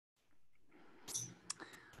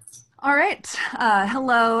All right.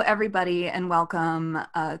 Hello, everybody, and welcome.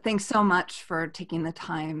 Thanks so much for taking the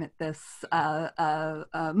time at this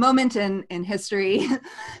moment in history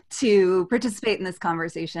to participate in this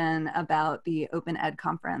conversation about the Open Ed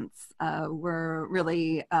Conference. We're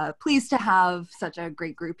really pleased to have such a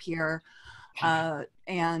great group here.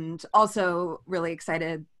 And also really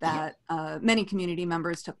excited that many community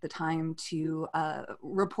members took the time to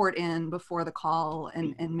report in before the call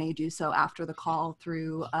and may do so after the call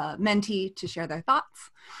through Menti to share their thoughts.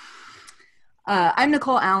 I'm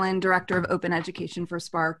Nicole Allen, Director of Open Education for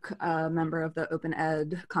Spark, member of the Open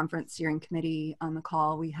Ed Conference Steering Committee. On the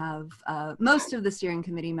call, we have most of the steering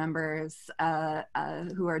committee members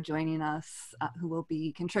who are joining us, who will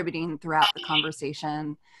be contributing throughout the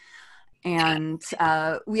conversation. And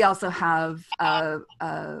we also have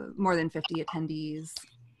more than 50 attendees.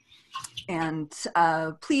 And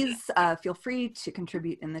please feel free to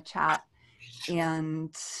contribute in the chat.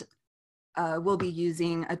 And we'll be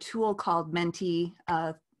using a tool called Menti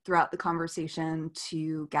throughout the conversation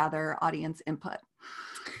to gather audience input.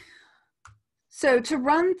 So to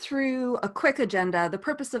run through a quick agenda, the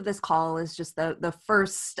purpose of this call is just the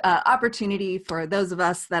first opportunity for those of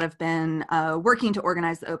us that have been working to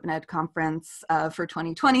organize the Open Ed Conference for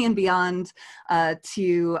 2020 and beyond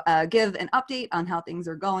to give an update on how things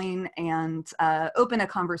are going and open a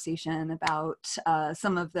conversation about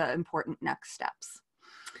some of the important next steps.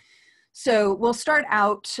 So we'll start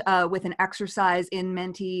out with an exercise in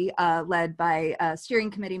Menti led by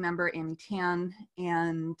steering committee member Amy Tan,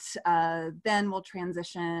 and then we'll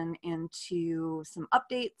transition into some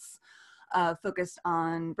updates focused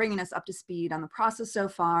on bringing us up to speed on the process so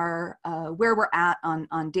far, where we're at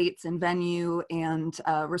on dates and venue, and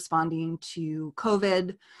responding to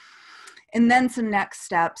COVID, and then some next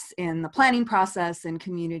steps in the planning process and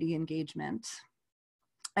community engagement.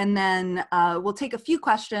 And then we'll take a few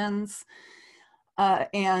questions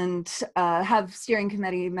and have steering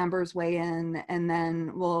committee members weigh in, and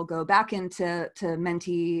then we'll go back into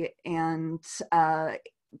Menti and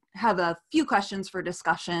have a few questions for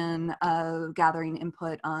discussion, gathering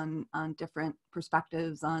input on different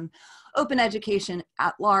perspectives on open education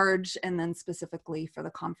at large, and then specifically for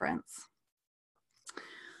the conference.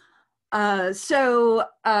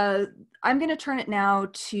 I'm going to turn it now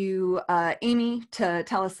to Amy to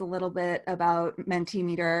tell us a little bit about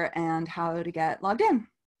Mentimeter and how to get logged in.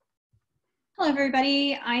 Hello,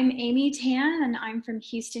 everybody. I'm Amy Tan, and I'm from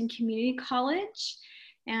Houston Community College.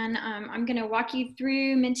 And I'm going to walk you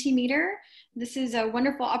through Mentimeter. This is a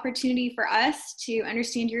wonderful opportunity for us to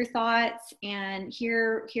understand your thoughts and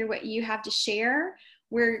hear what you have to share.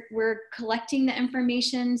 We're collecting the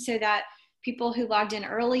information so that people who logged in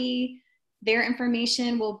early, their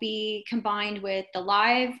information will be combined with the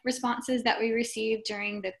live responses that we received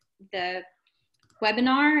during the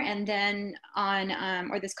webinar and then on,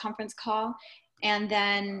 or this conference call. And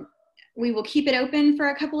then we will keep it open for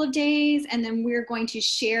a couple of days, and then we're going to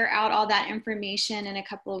share out all that information in a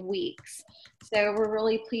couple of weeks. So we're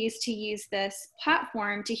really pleased to use this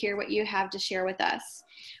platform to hear what you have to share with us.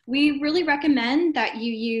 We really recommend that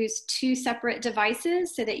you use 2 separate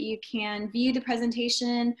devices so that you can view the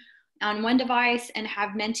presentation on one device and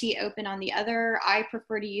have Menti open on the other. I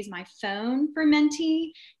prefer to use my phone for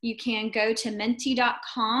Menti. You can go to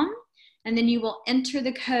menti.com and then you will enter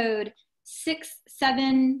the code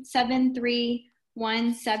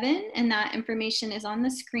 677317, and that information is on the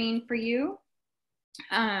screen for you.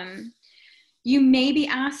 You may be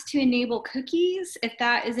asked to enable cookies. If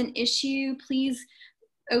that is an issue, please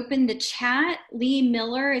open the chat. Lee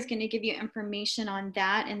Miller is going to give you information on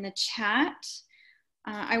that in the chat.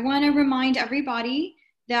 I want to remind everybody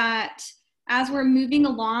that as we're moving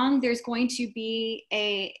along, there's going to be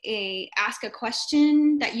a ask a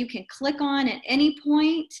question that you can click on at any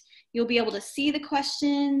point. You'll be able to see the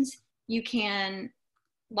questions. You can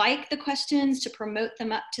like the questions to promote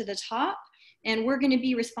them up to the top. And we're going to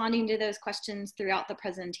be responding to those questions throughout the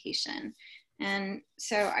presentation. And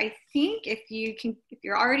so I think if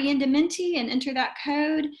you're already into Menti and enter that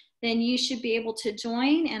code, then you should be able to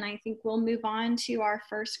join. And I think we'll move on to our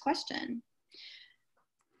first question.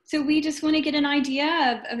 So we just want to get an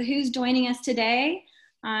idea of who's joining us today.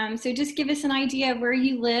 So just give us an idea of where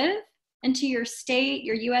you live, into your state,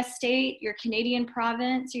 your US state, your Canadian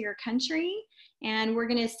province, or your country. And we're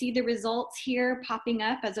going to see the results here popping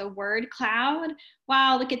up as a word cloud.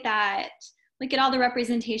 Wow, look at that. Look at all the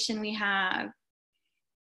representation we have.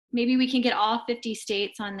 Maybe we can get all 50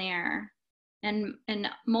 states on there and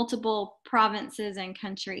multiple provinces and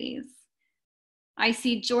countries. I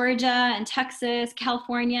see Georgia and Texas,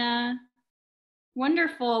 California.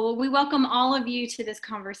 Wonderful. Well, we welcome all of you to this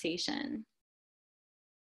conversation.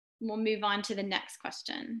 We'll move on to the next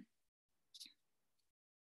question.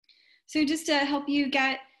 So just to help you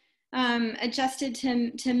get adjusted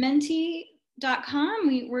to Menti.com,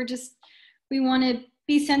 we want to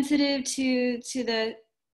be sensitive to the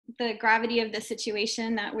gravity of the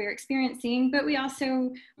situation that we're experiencing, but we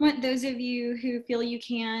also want those of you who feel you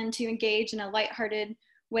can to engage in a lighthearted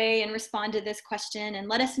way and respond to this question and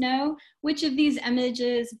let us know which of these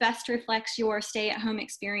images best reflects your stay-at-home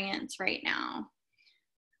experience right now.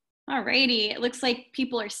 Alrighty, it looks like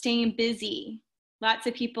people are staying busy. Lots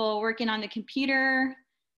of people working on the computer.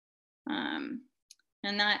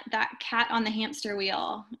 And that cat on the hamster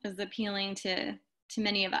wheel is appealing to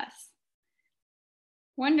many of us.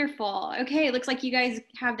 Wonderful. Okay, it looks like you guys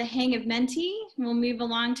have the hang of Menti. We'll move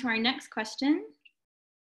along to our next question.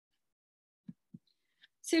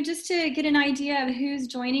 So just to get an idea of who's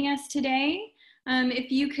joining us today,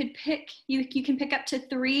 if you could pick, you can pick up to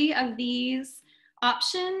 3 of these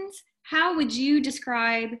options. How would you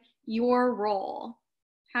describe your role?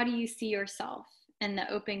 How do you see yourself in the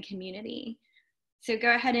open community? So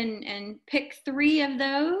go ahead and pick 3 of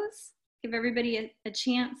those. Give everybody a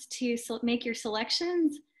chance to make your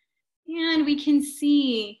selections. And we can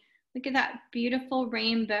see, look at that beautiful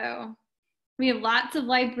rainbow. We have lots of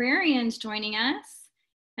librarians joining us,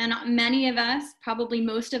 and many of us, probably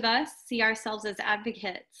most of us, see ourselves as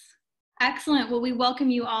advocates. Excellent. Well, we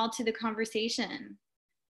welcome you all to the conversation.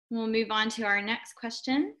 We'll move on to our next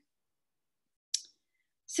question.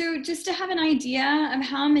 So just to have an idea of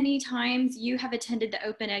how many times you have attended the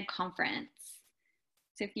Open Ed conference.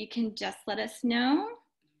 So if you can just let us know.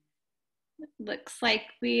 Looks like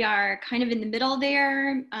we are kind of in the middle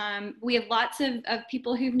there. We have lots of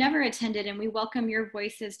people who've never attended, and we welcome your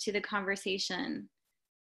voices to the conversation.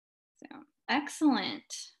 So excellent.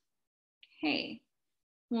 Okay,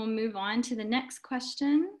 we'll move on to the next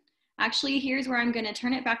question. Actually, here's where I'm going to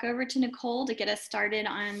turn it back over to Nicole to get us started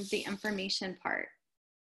on the information part.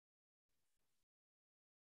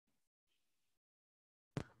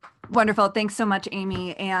 Wonderful. Thanks so much,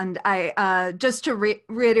 Amy. And I just to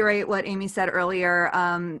reiterate what Amy said earlier,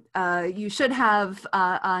 you should have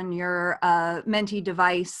on your Menti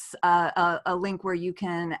device a link where you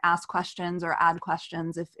can ask questions or add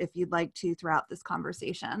questions if you'd like to throughout this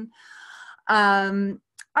conversation.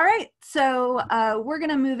 All right, so we're going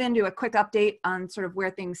to move into a quick update on sort of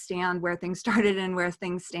where things stand, where things started and where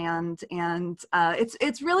things stand. And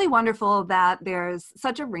it's really wonderful that there's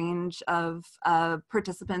such a range of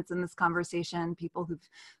participants in this conversation, people who've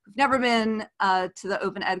never been to the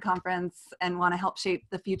Open Ed conference and want to help shape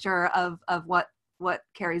the future of what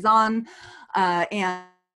carries on,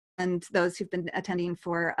 and those who've been attending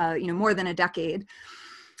for more than a decade.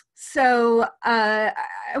 So I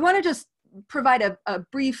want to just provide a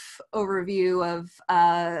brief overview of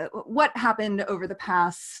what happened over the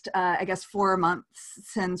past, I guess, 5 months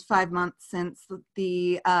since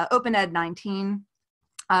the Open Ed 19.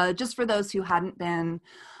 Just for those who hadn't been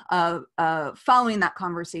following that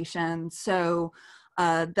conversation. So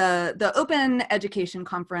the Open Education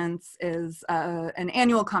Conference is an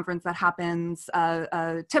annual conference that happens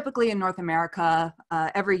typically in North America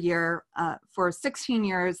every year. For 16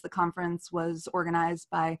 years, the conference was organized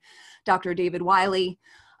by Dr. David Wiley,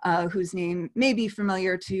 whose name may be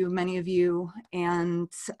familiar to many of you. And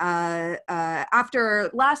during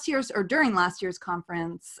last year's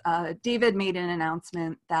conference, David made an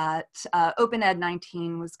announcement that Open Ed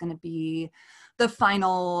 19 was going to be the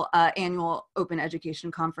final annual Open Education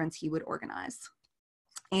Conference he would organize.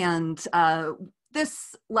 And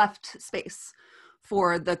this left space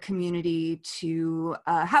for the community to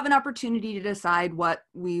have an opportunity to decide what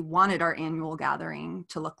we wanted our annual gathering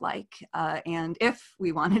to look like, and if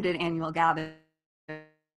we wanted an annual gathering,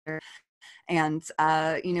 and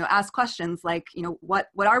ask questions like, what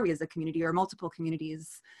are we as a community, or multiple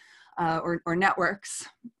communities, or networks.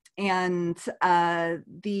 And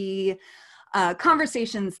the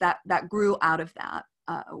conversations that grew out of that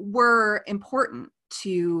were important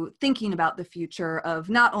to thinking about the future of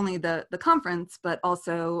not only the conference, but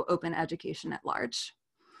also open education at large.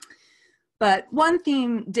 But one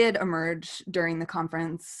theme did emerge during the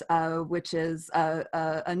conference, which is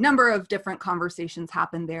a number of different conversations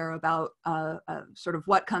happened there about sort of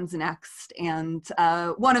what comes next. And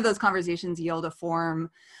one of those conversations yielded a form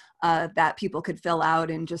that people could fill out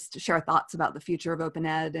and just share thoughts about the future of Open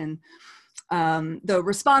Ed. And the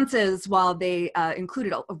responses, while they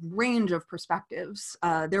included a range of perspectives,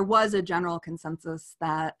 there was a general consensus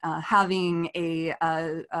that having a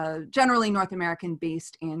generally North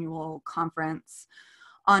American-based annual conference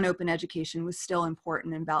on open education was still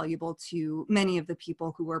important and valuable to many of the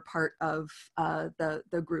people who were part of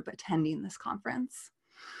the group attending this conference.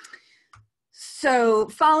 So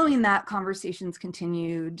following that, conversations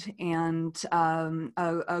continued, and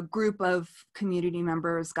a group of community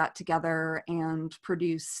members got together and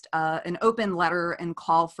produced an open letter and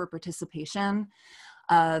call for participation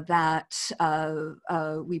that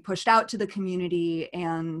we pushed out to the community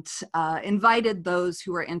and invited those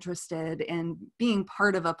who were interested in being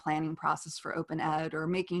part of a planning process for open ed or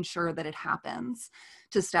making sure that it happens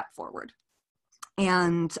to step forward.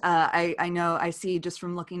 And I know, I see just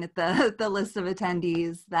from looking at the list of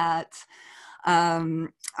attendees that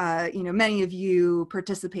many of you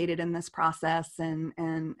participated in this process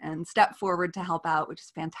and stepped forward to help out, which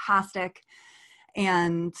is fantastic.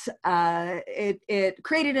 And it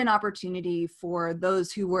created an opportunity for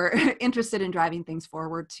those who were interested in driving things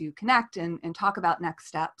forward to connect and talk about next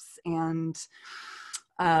steps. And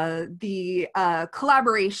the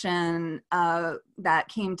collaboration that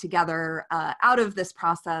came together out of this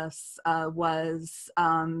process was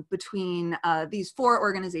between these 4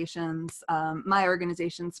 organizations, my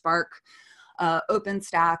organization, Spark,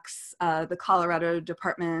 OpenStax, the Colorado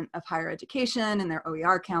Department of Higher Education and their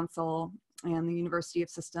OER Council, and the University of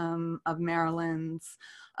System of Maryland's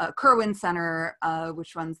Kirwan Center,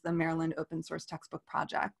 which runs the Maryland Open Source Textbook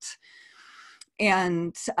Project.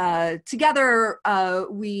 And together,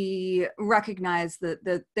 we recognized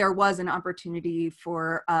that there was an opportunity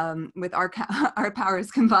for, with our powers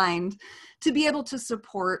combined, to be able to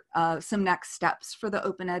support some next steps for the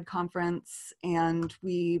Open Ed Conference. And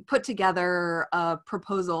we put together a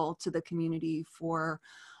proposal to the community for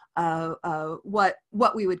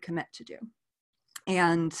what we would commit to do.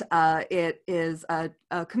 And it is a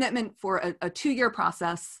commitment for a 2-year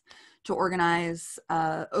process to organize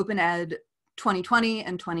Open Ed 2020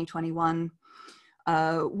 and 2021,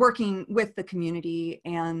 working with the community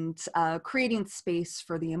and creating space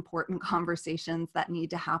for the important conversations that need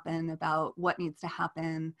to happen about what needs to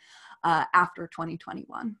happen after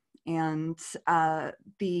 2021. And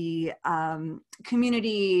the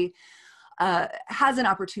community has an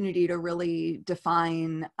opportunity to really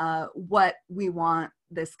define what we want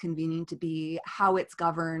this convening to be, how it's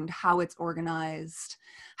governed, how it's organized,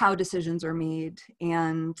 how decisions are made.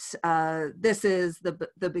 And this is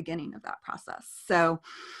the beginning of that process. So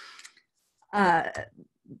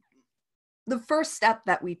the first step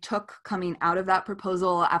that we took coming out of that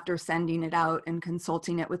proposal after sending it out and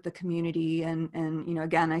consulting it with the community, and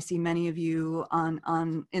again, I see many of you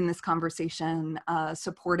in this conversation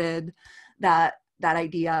supported that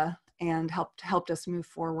idea and helped us move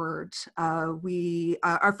forward.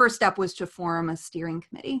 Our first step was to form a steering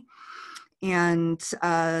committee, and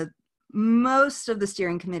most of the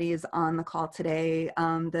steering committee is on the call today.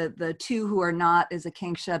 The 2 who are not is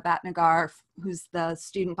Akanksha Bhatnagar, who's the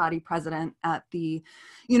student body president at the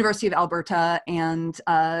University of Alberta, and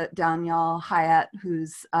Daniel Hayat,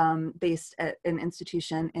 who's based at an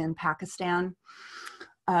institution in Pakistan,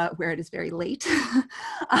 where it is very late.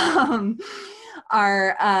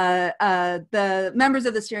 The members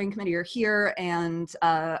of the steering committee are here and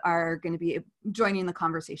are going to be joining the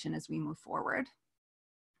conversation as we move forward.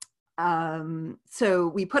 So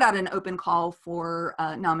we put out an open call for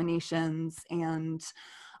nominations and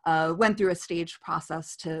went through a staged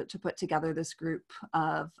process to put together this group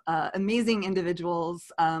of amazing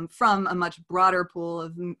individuals from a much broader pool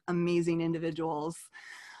of amazing individuals,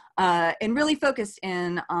 and really focused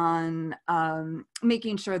in on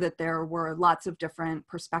making sure that there were lots of different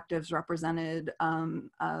perspectives represented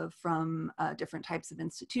from different types of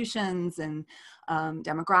institutions and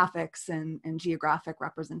demographics and geographic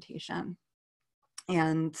representation.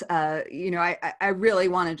 And I really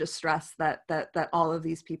want to just stress that all of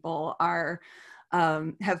these people are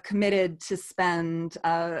have committed to spend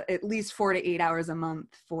at least 4 to 8 hours a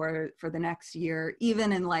month for the next year,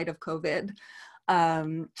 even in light of COVID,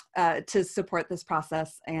 to support this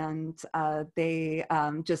process. And they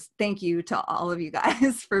just thank you to all of you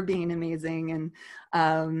guys for being amazing.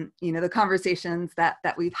 And the conversations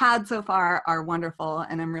that we've had so far are wonderful,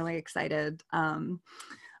 and I'm really excited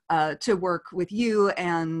to work with you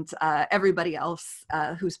and everybody else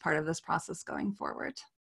who's part of this process going forward.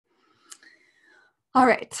 All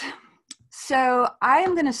right. So I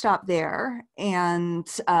am going to stop there and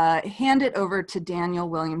hand it over to Daniel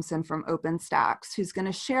Williamson from OpenStax, who's going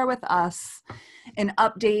to share with us an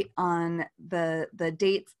update on the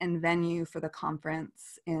dates and venue for the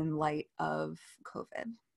conference in light of COVID.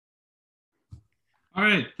 All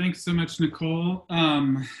right, thanks so much, Nicole.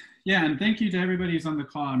 Yeah, and thank you to everybody who's on the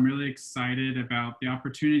call. I'm really excited about the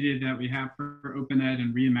opportunity that we have for Open Ed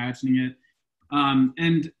and reimagining it.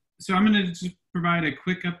 And so I'm going to just provide a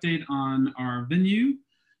quick update on our venue.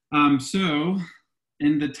 So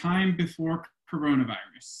in the time before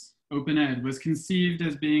coronavirus, Open Ed was conceived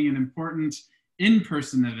as being an important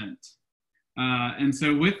in-person event. And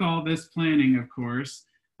so with all this planning, of course,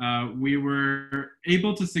 we were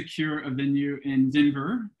able to secure a venue in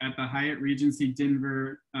Denver at the Hyatt Regency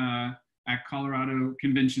Denver at Colorado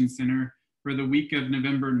Convention Center for the week of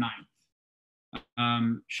November 9th.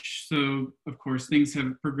 So of course, things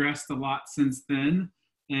have progressed a lot since then.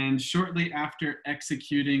 And shortly after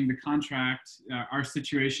executing the contract, our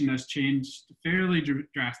situation has changed fairly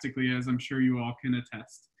drastically, as I'm sure you all can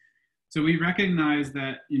attest. So we recognize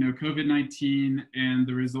that, COVID-19 and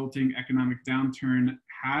the resulting economic downturn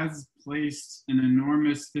has placed an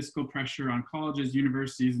enormous fiscal pressure on colleges,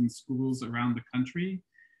 universities, and schools around the country,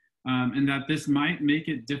 and that this might make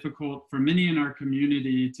it difficult for many in our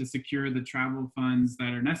community to secure the travel funds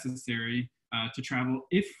that are necessary to travel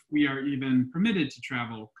if we are even permitted to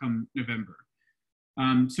travel come November.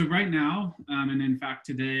 So right now, and in fact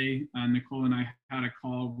today, Nicole and I had a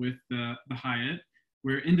call with the Hyatt.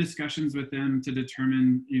 We're in discussions with them to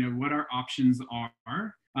determine, what our options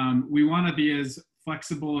are. We want to be as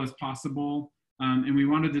flexible as possible, and we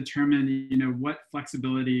want to determine, what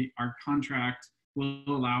flexibility our contract will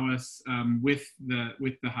allow us with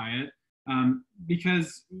the Hyatt,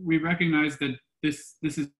 because we recognize that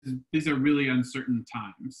these are really uncertain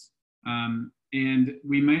times, and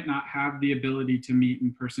we might not have the ability to meet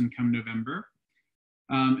in person come November.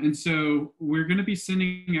 And so we're going to be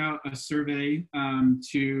sending out a survey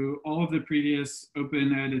to all of the previous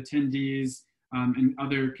Open Ed attendees and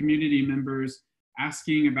other community members,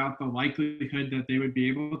 asking about the likelihood that they would be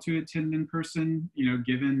able to attend in person,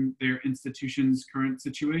 given their institution's current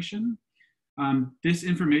situation. This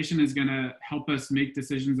information is going to help us make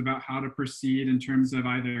decisions about how to proceed in terms of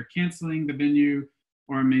either canceling the venue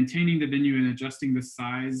or maintaining the venue and adjusting the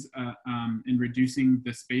size and reducing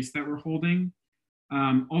the space that we're holding.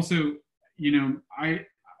 Also, I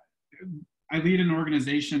lead an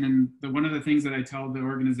organization, and one of the things that I tell the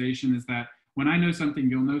organization is that when I know something,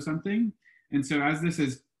 you'll know something. And so as this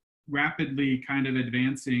is rapidly kind of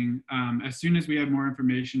advancing, as soon as we have more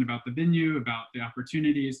information about the venue, about the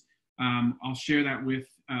opportunities, I'll share that with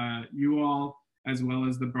you all as well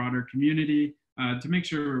as the broader community to make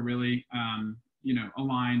sure we're really,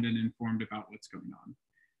 aligned and informed about what's going on.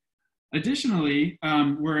 Additionally,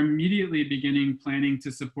 we're immediately beginning planning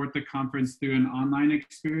to support the conference through an online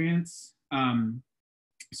experience.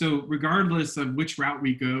 So regardless of which route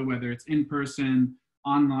we go, whether it's in person,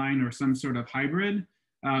 online, or some sort of hybrid,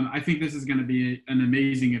 I think this is going to be an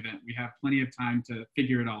amazing event. We have plenty of time to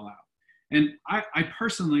figure it all out. And I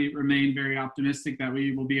personally remain very optimistic that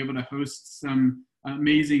we will be able to host some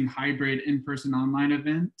amazing hybrid in-person online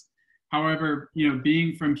event. However,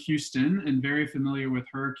 being from Houston and very familiar with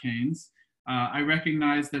hurricanes, I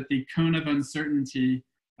recognize that the cone of uncertainty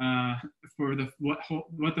for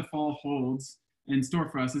what the fall holds in store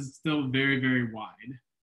for us is still very, very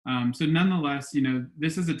wide. So nonetheless,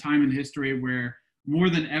 this is a time in history where more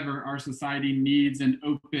than ever, our society needs an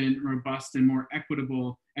open, robust, and more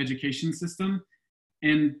equitable education system.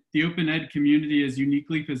 And the Open Ed community is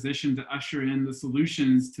uniquely positioned to usher in the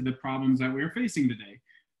solutions to the problems that we are facing today.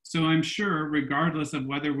 So I'm sure, regardless of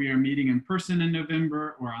whether we are meeting in person in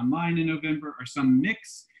November or online in November or some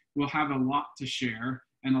mix, we'll have a lot to share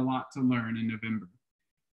and a lot to learn in November.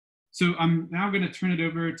 So I'm now going to turn it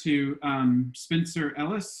over to Spencer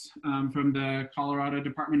Ellis from the Colorado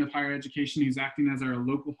Department of Higher Education, who's acting as our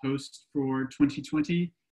local host for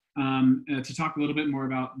 2020, to talk a little bit more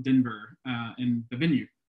about Denver and the venue.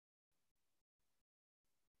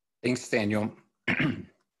 Thanks, Daniel.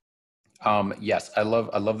 Yes, I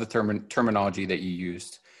love the terminology that you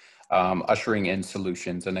used, ushering in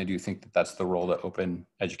solutions, and I do think that that's the role that open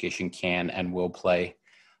education can and will play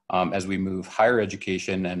as we move higher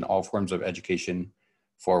education and all forms of education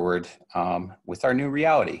forward with our new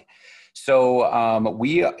reality. So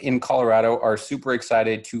we in Colorado are super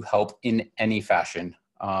excited to help in any fashion.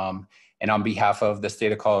 And on behalf of the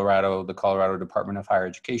state of Colorado, the Colorado Department of Higher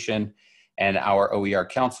Education, and our OER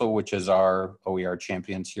Council, which is our OER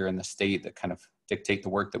champions here in the state that kind of dictate the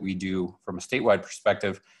work that we do from a statewide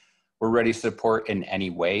perspective, we're ready to support in any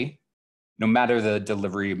way, no matter the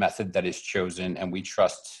delivery method that is chosen. And we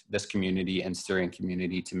trust this community and steering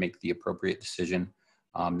community to make the appropriate decision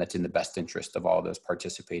that's in the best interest of all those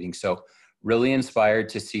participating. So really inspired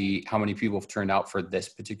to see how many people have turned out for this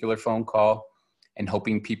particular phone call, and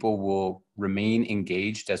hoping people will remain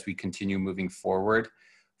engaged as we continue moving forward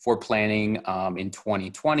for planning in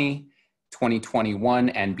 2020, 2021,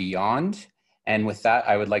 and beyond. And with that,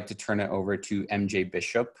 I would like to turn it over to MJ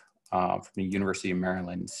Bishop from the University of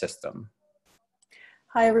Maryland system.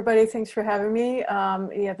 Hi, everybody. Thanks for having me.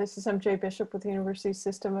 Yeah, this is MJ Bishop with the University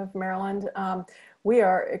System of Maryland. We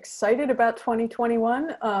are excited about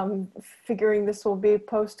 2021, figuring this will be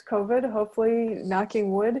post-COVID, hopefully,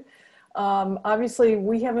 knocking wood. Obviously,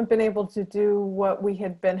 we haven't been able to do what we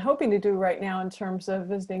had been hoping to do right now in terms of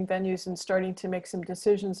visiting venues and starting to make some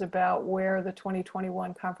decisions about where the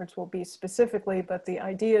 2021 conference will be specifically, but the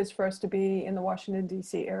idea is for us to be in the Washington,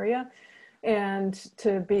 D.C. area and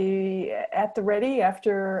to be at the ready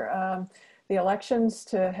after the elections,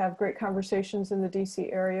 to have great conversations in the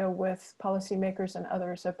DC area with policymakers and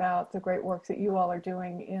others about the great work that you all are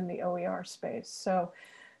doing in the OER space. So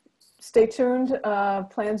stay tuned,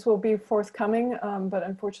 plans will be forthcoming, but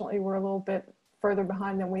unfortunately we're a little bit further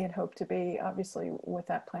behind than we had hoped to be, obviously, with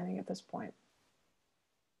that planning at this point.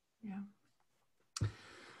 Yeah.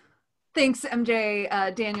 Thanks, MJ,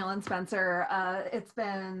 Daniel, and Spencer. It's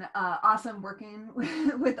been awesome working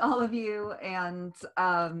with all of you, and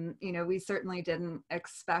you know, we certainly didn't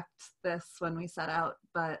expect this when we set out,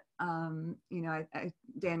 but you know,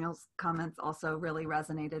 Daniel's comments also really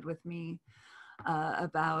resonated with me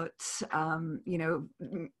about you know,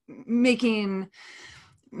 making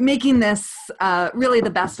this really the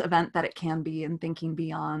best event that it can be, and thinking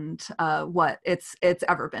beyond what it's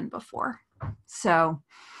ever been before. So.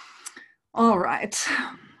 All right,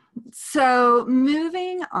 so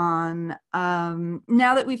moving on,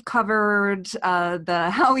 now that we've covered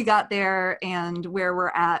how we got there and where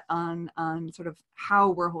we're at on sort of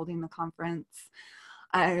how we're holding the conference,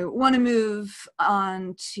 I want to move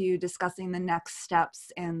on to discussing the next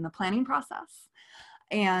steps in the planning process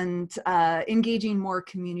and engaging more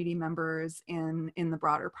community members in the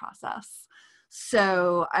broader process.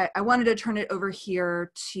 So I wanted to turn it over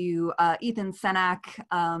here to Ethan Senak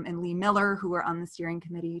and Lee Miller, who are on the steering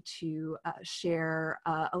committee, to share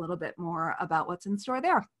a little bit more about what's in store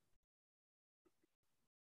there.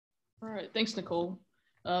 All right, thanks, Nicole.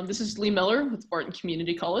 This is Lee Miller with Barton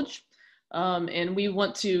Community College. And we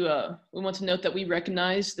want to note that we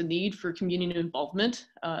recognize the need for community involvement,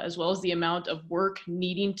 as well as the amount of work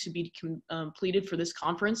needing to be completed for this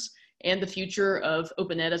conference and the future of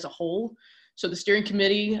Open Ed as a whole. So the steering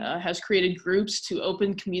committee has created groups to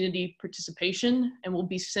open community participation, and we'll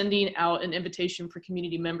be sending out an invitation for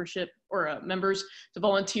community membership or members to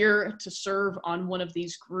volunteer to serve on one of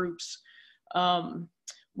these groups.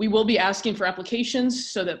 We will be asking for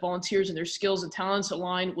applications so that volunteers and their skills and talents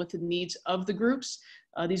align with the needs of the groups.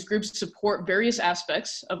 These groups support various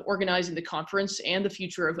aspects of organizing the conference and the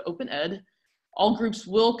future of Open Ed. All groups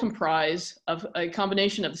will comprise of a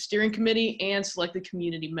combination of the steering committee and selected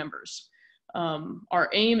community members. Our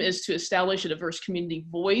aim is to establish a diverse community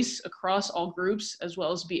voice across all groups, as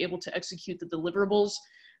well as be able to execute the deliverables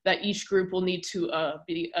that each group will need to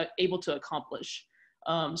be able to accomplish.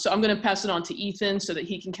 So I'm going to pass it on to Ethan so that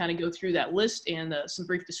he can kind of go through that list and some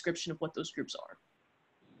brief description of what those groups are.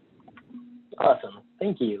 Awesome.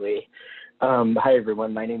 Thank you, Lee. Hi,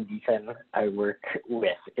 everyone. My name is Ethan. I work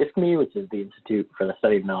with ISKME, which is the Institute for the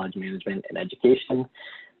Study of Knowledge Management and Education.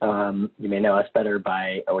 You may know us better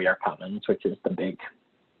by OER Commons, which is the big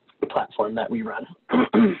platform that we run.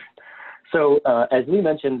 So as Lee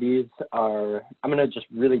mentioned, these are, I'm going to just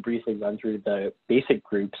really briefly run through the basic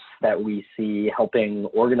groups that we see helping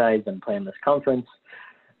organize and plan this conference.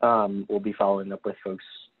 We'll be following up with folks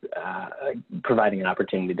providing an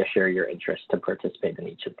opportunity to share your interest to participate in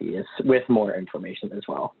each of these with more information as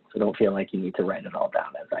well. So don't feel like you need to write it all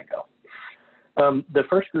down as I go. The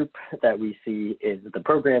first group that we see is the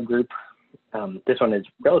program group. This one is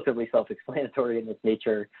relatively self-explanatory in its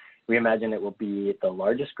nature. We imagine it will be the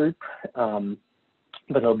largest group, but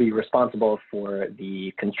it'll be responsible for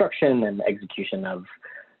the construction and execution of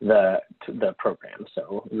the program.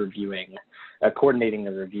 So reviewing, coordinating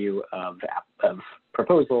the review of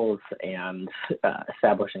proposals and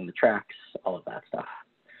establishing the tracks, all of that stuff.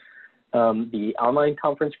 The online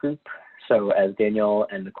conference group. So as Daniel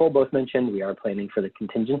and Nicole both mentioned, we are planning for the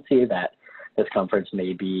contingency that this conference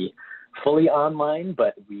may be fully online,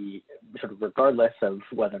 but we sort of, regardless of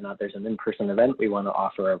whether or not there's an in-person event, we want to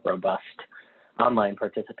offer a robust online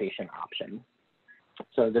participation option.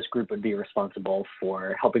 So this group would be responsible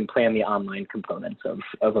for helping plan the online components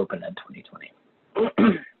of Open Ed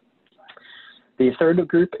 2020. The third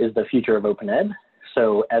group is the future of Open Ed.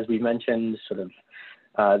 So as we mentioned, sort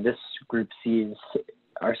of this group sees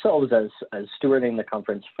ourselves as stewarding the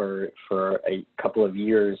conference for a couple of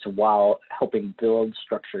years while helping build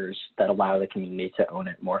structures that allow the community to own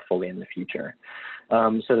it more fully in the future.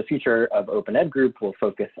 So the future of Open Ed group will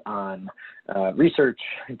focus on research,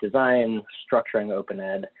 design, structuring Open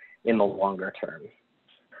Ed in the longer term.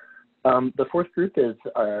 The fourth group is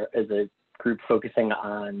a group focusing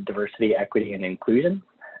on diversity, equity, and inclusion.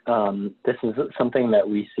 This is something that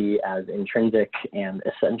we see as intrinsic and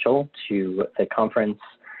essential to the conference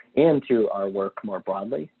and to our work more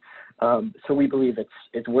broadly. So we believe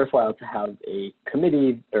it's worthwhile to have a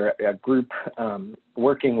committee or a group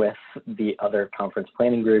working with the other conference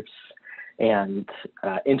planning groups and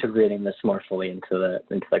integrating this more fully into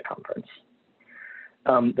the conference.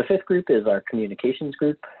 The fifth group is our communications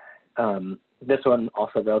group. This one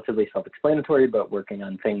also relatively self-explanatory, but working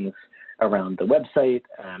on things around the website,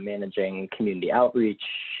 managing community outreach,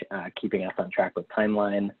 keeping us on track with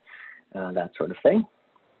timeline, that sort of thing.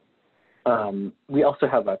 We also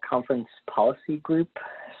have a conference policy group.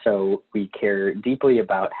 So we care deeply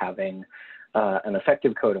about having an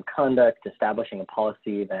effective code of conduct, establishing a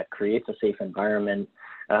policy that creates a safe environment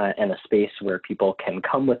and a space where people can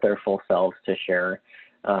come with their full selves to share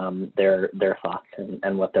their thoughts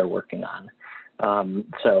and what they're working on.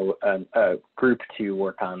 So a group to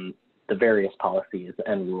work on the various policies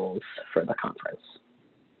and rules for the conference.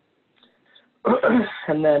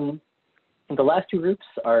 And then the last two groups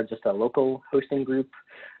are just a local hosting group.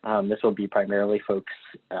 This will be primarily folks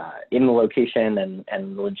in the location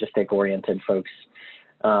and logistic-oriented folks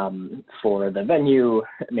for the venue,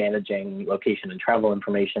 managing location and travel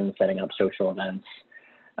information, setting up social events,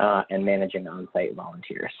 and managing on-site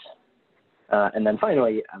volunteers. And then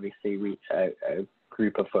finally, obviously, a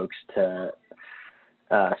group of folks to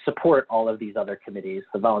support all of these other committees.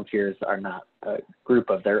 The volunteers are not a group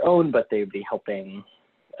of their own, but they would be helping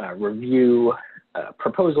review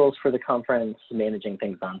proposals for the conference, managing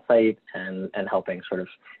things on site, and helping sort of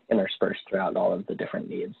intersperse throughout all of the different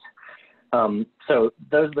needs. So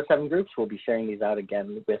those are the 7 groups. We'll be sharing these out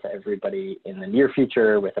again with everybody in the near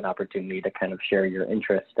future with an opportunity to kind of share your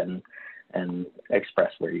interest and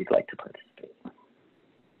express where you'd like to participate.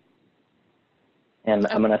 And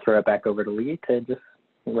I'm going to throw it back over to Lee to just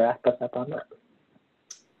wrap us up on that.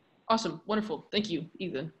 Awesome, wonderful. Thank you,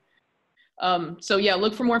 Ethan. So yeah,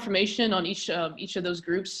 look for more information on each of those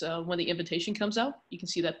groups when the invitation comes out. You can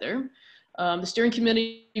see that there. The steering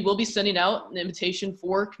committee will be sending out an invitation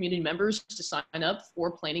for community members to sign up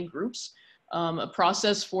for planning groups. A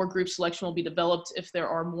process for group selection will be developed if there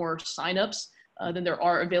are more signups than there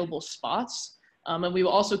are available spots. And we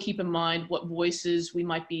will also keep in mind what voices we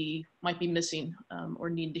might be missing or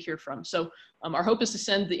need to hear from. So our hope is to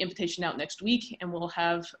send the invitation out next week, and we'll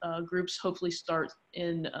have groups hopefully start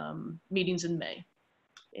in meetings in May.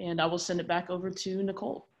 And I will send it back over to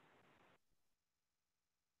Nicole.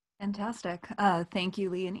 Fantastic. Thank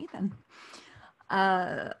you, Lee and Ethan.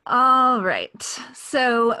 All right,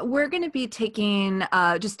 so we're going to be taking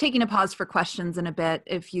just taking a pause for questions in a bit.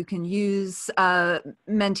 If you can use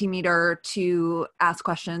Mentimeter to ask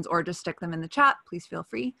questions or just stick them in the chat, please feel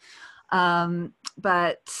free.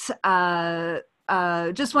 But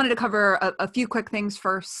just wanted to cover a few quick things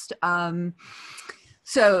first.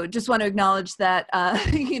 So just want to acknowledge that,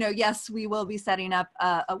 yes, we will be setting up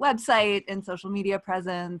a website and social media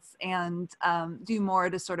presence and do more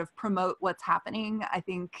to sort of promote what's happening. I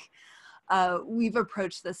think we've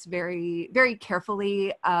approached this very, very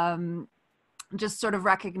carefully, just sort of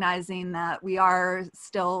recognizing that we are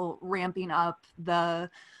still ramping up the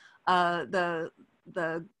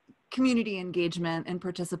community engagement and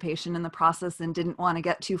participation in the process and didn't want to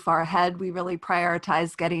get too far ahead. We really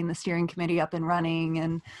prioritized getting the steering committee up and running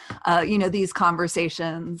and, these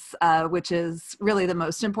conversations, which is really the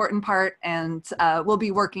most important part. And we'll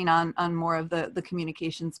be working on more of the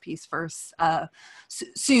communications piece first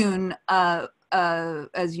soon,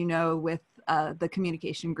 as you know, with the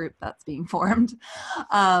communication group that's being formed.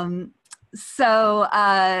 So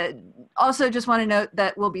also just want to note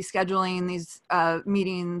that we'll be scheduling these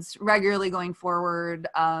meetings regularly going forward.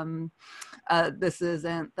 This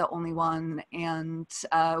isn't the only one, and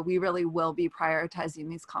we really will be prioritizing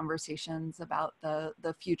these conversations about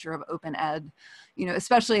the future of open ed,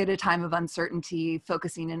 especially at a time of uncertainty.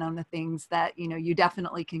 Focusing in on the things that you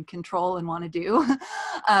definitely can control and want to do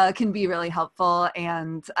can be really helpful,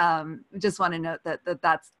 and just want to note that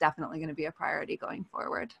that's definitely going to be a priority going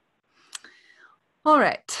forward. All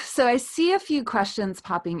right, so I see a few questions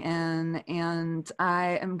popping in, and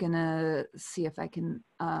I am gonna see if I can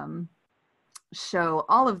show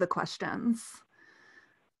all of the questions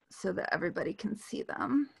so that everybody can see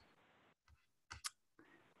them.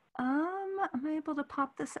 Am I able to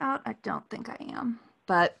pop this out? I don't think I am,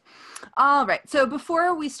 but all right. So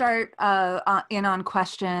before we start in on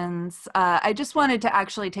questions, I just wanted to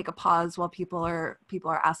actually take a pause while people are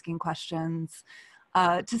asking questions.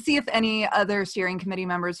 to see if any other steering committee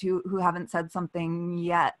members who haven't said something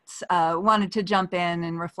yet wanted to jump in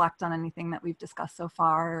and reflect on anything that we've discussed so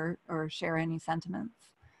far, or share any sentiments.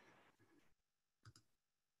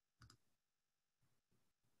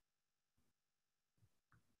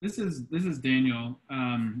 This is Daniel.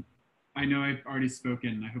 I know I've already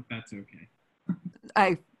spoken. I hope that's okay.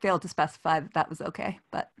 I failed to specify that that was okay,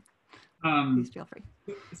 but please feel free.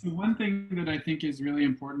 So one thing that I think is really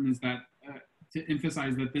important is that to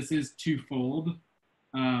emphasize that this is twofold.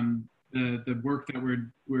 The work that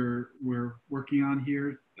we're working on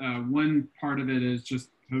here. One part of it is just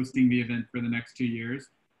hosting the event for the next 2 years,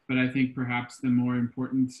 but I think perhaps the more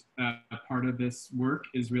important part of this work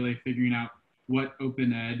is really figuring out what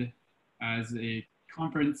Open Ed as a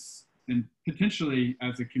conference and potentially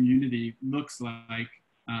as a community looks like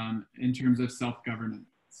in terms of self-governance.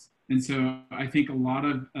 And so I think a lot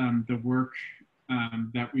of the work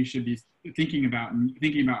that we should be thinking about and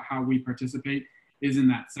thinking about how we participate is in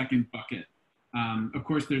that second bucket. Of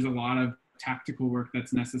course, there's a lot of tactical work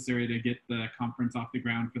that's necessary to get the conference off the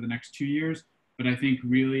ground for the next 2 years. But I think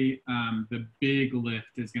really the big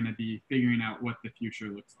lift is going to be figuring out what the future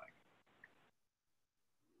looks like.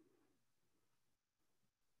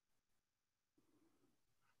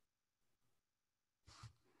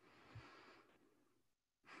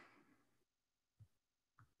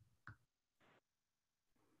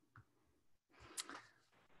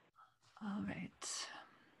 All right.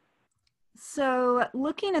 So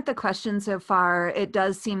looking at the questions so far, it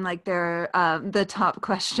does seem like the top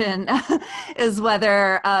question is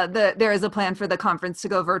whether there is a plan for the conference to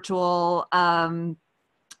go virtual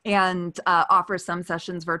and offer some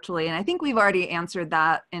sessions virtually. And I think we've already answered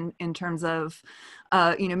that in terms of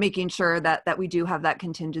making sure that we do have that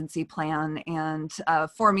contingency plan and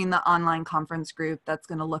forming the online conference group that's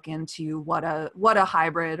going to look into what a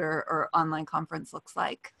hybrid or online conference looks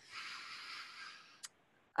like.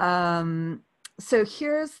 So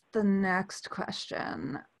here's the next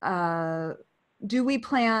question. Do we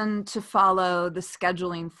plan to follow the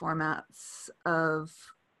scheduling formats of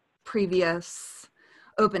previous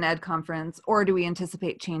Open Ed conference, or do we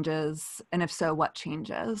anticipate changes? And if so, what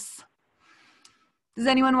changes? Does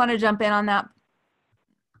anyone want to jump in on that?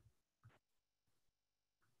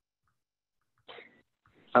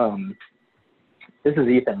 This is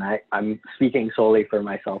Ethan. I'm speaking solely for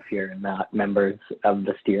myself here and not members of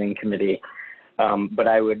the steering committee. But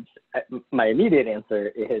my immediate answer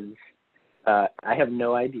is I have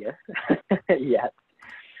no idea yet.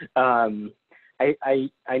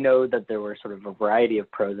 I know that there were sort of a variety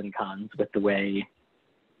of pros and cons with the way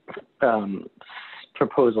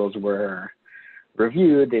proposals were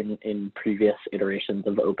reviewed in previous iterations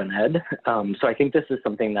of Open Ed. So I think this is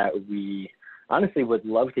something that we honestly would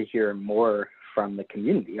love to hear more from the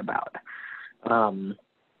community about.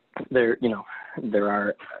 There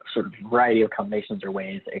are sort of a variety of combinations or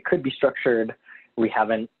ways it could be structured. We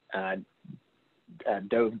haven't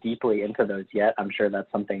dove deeply into those yet. I'm sure that's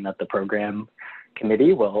something that the program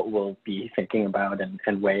committee will be thinking about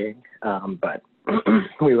and weighing, but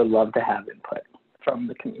we would love to have input from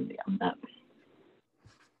the community on that.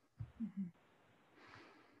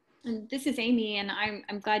 And this is Amy, and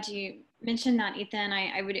I'm glad you mentioned that, Ethan.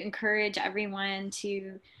 I would encourage everyone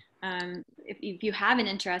to, if you have an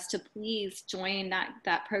interest, to please join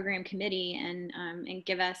that program committee and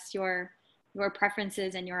give us your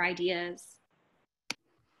preferences and your ideas.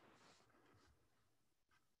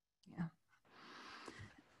 Yeah.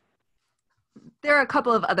 There are a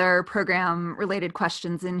couple of other program related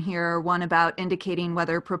questions in here. One about indicating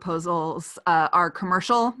whether proposals are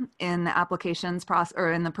commercial in the applications process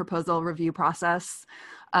or in the proposal review process.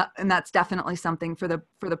 And that's definitely something for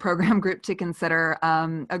the program group to consider.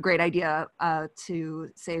 A great idea to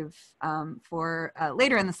save for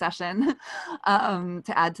later in the session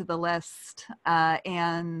to add to the list.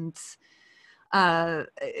 And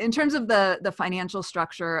in terms of the financial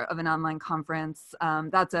structure of an online conference,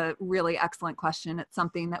 that's a really excellent question. It's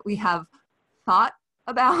something that we have thought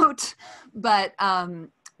about, but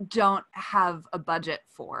don't have a budget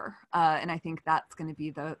for. And I think that's going to be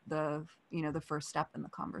the first step in the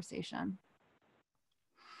conversation.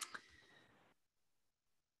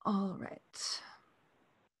 All right.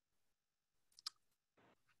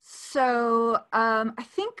 So I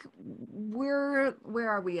think where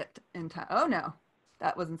are we in time? Oh no,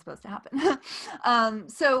 that wasn't supposed to happen.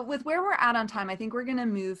 So with where we're at on time, I think we're going to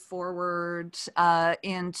move forward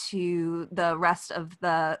into the rest of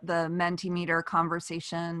the Mentimeter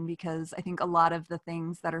conversation, because I think a lot of the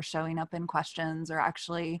things that are showing up in questions are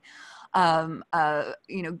actually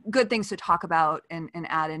good things to talk about and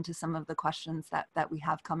add into some of the questions that we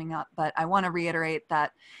have coming up. But I want to reiterate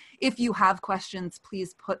that if you have questions,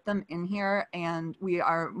 please put them in here, and we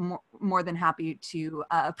are more than happy to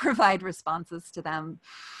provide responses to them.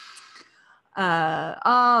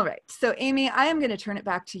 All right, so Amy, I am going to turn it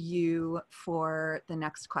back to you for the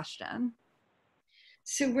next question.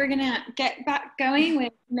 So we're gonna get back going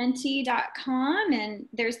with menti.com, and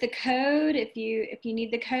there's the code if you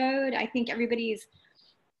need the code. I think everybody's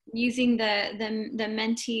using the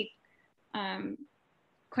Menti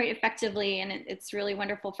quite effectively, and it's really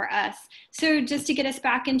wonderful for us. So just to get us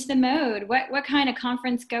back into the mode, what kind of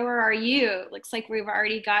conference goer are you? Looks like we've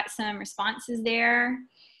already got some responses there,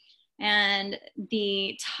 and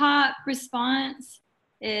the top response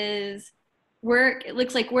is work. It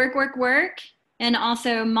looks like work. And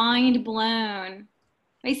also mind blown.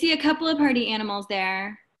 I see a couple of party animals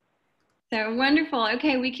there. So wonderful.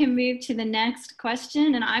 Okay, we can move to the next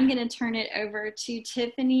question, and I'm going to turn it over to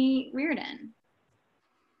Tiffany Reardon.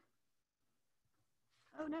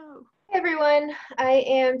 Oh no. Hey everyone, I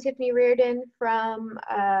am Tiffany Reardon from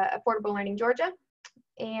Affordable Learning Georgia.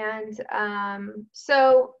 And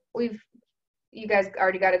so you guys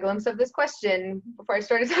already got a glimpse of this question before I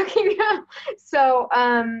started talking. So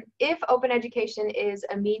if open education is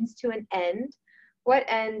a means to an end, what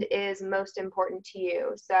end is most important to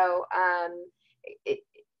you? So I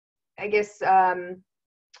guess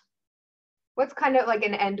what's kind of like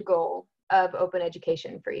an end goal of open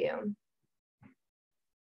education for you?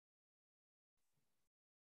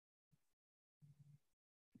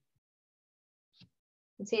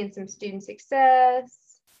 I'm seeing some student success,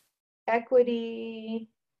 equity,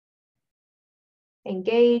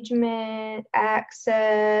 engagement,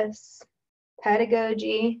 access,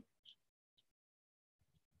 pedagogy.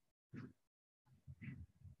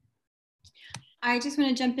 I just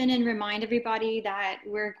want to jump in and remind everybody that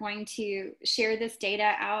we're going to share this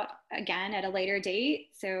data out again at a later date.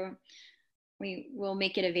 So we will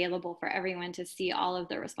make it available for everyone to see all of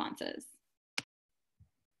the responses.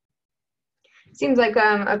 Seems like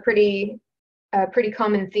a pretty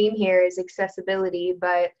common theme here is accessibility,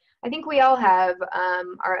 but I think we all have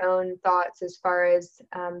our own thoughts as far as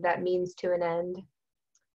that means to an end.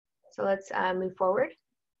 So let's move forward.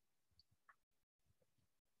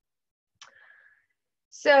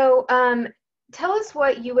 So tell us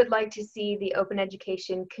what you would like to see the open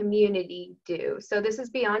education community do. So this is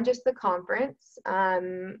beyond just the conference.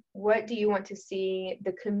 What do you want to see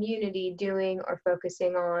the community doing or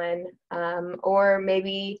focusing on, or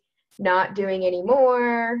maybe not doing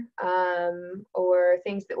anymore, or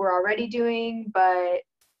things that we're already doing, but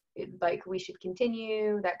like we should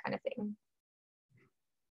continue, that kind of thing.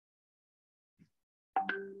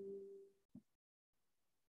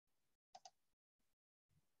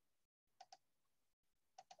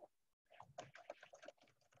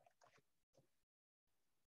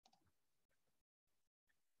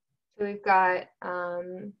 So we've got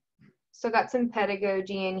still got some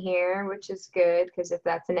pedagogy in here, which is good, because if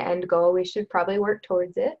that's an end goal, we should probably work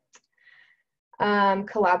towards it.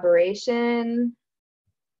 Collaboration,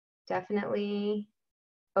 definitely.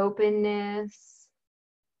 Openness.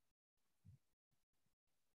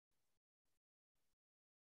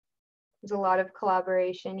 There's a lot of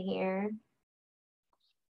collaboration here.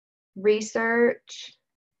 Research.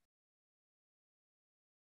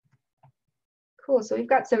 Cool, so we've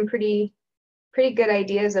got some pretty good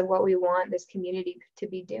ideas of what we want this community to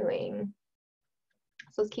be doing.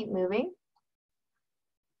 So let's keep moving.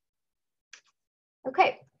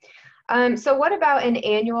 Okay, so what about an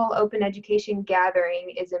annual open education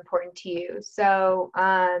gathering is important to you? So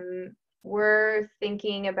we're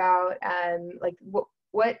thinking about like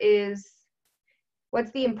what's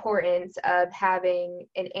the importance of having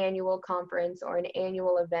an annual conference or an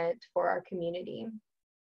annual event for our community?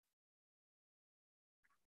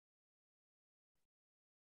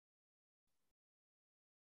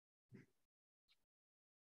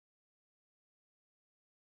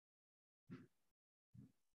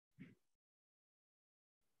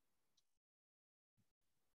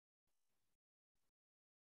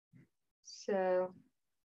 So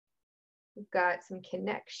we've got some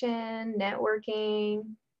connection, networking,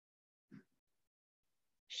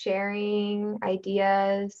 sharing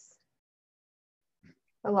ideas,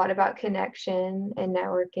 a lot about connection and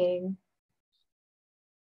networking.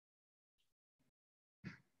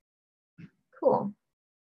 Cool.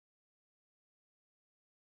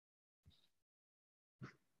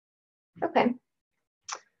 Okay.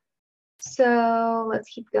 So let's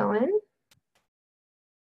keep going.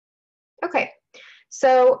 Okay.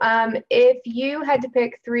 So if you had to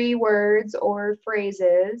pick 3 words or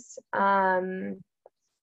phrases,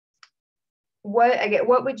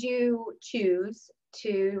 what would you choose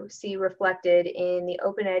to see reflected in the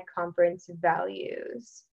Open Ed Conference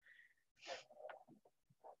values?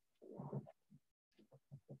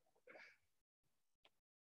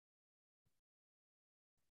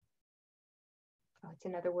 Oh, it's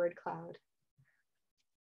another word cloud.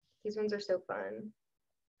 These ones are so fun.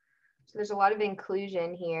 So there's a lot of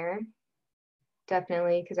inclusion here,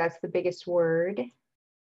 definitely, because that's the biggest word.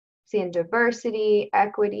 Seeing diversity,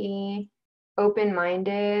 equity,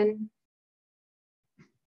 open-minded,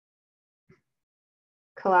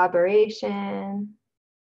 collaboration.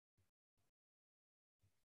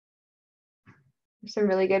 There's some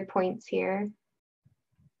really good points here.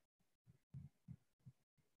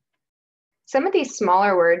 Some of these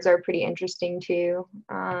smaller words are pretty interesting too.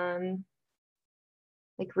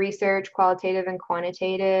 Like research, qualitative and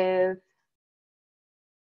quantitative,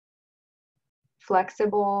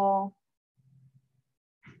 flexible.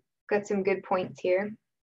 Got some good points here.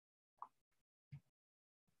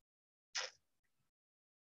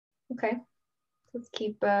 Okay, let's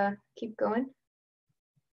keep going.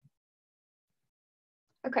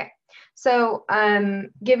 Okay, so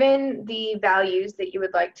given the values that you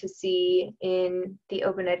would like to see in the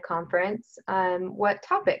Open Ed Conference, what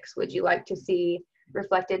topics would you like to see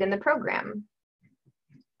reflected in the program?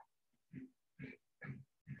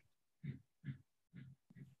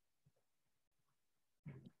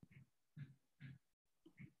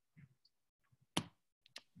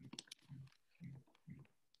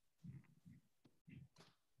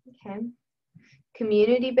 Okay,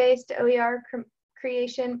 community-based OER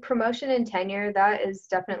creation, promotion and tenure, that is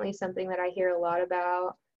definitely something that I hear a lot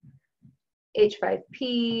about.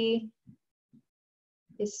 H5P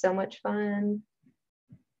is so much fun.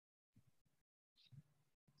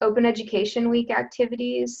 Open Education Week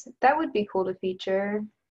activities, that would be cool to feature.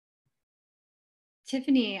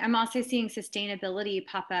 Tiffany, I'm also seeing sustainability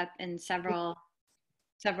pop up in several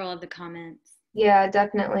of the comments. Yeah,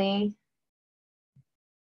 definitely.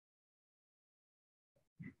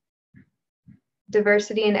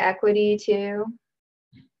 Diversity and equity too.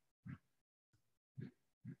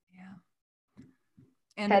 Yeah.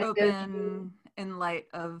 And open in light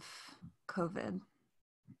of COVID.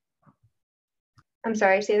 I'm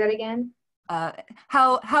sorry, say that again.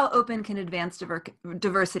 How open can advance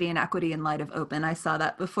diversity and equity in light of open? I saw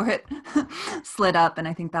that before it slid up, and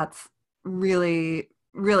I think that's really,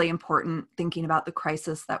 really important, thinking about the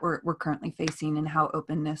crisis that we're currently facing and how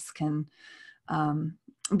openness can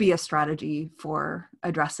be a strategy for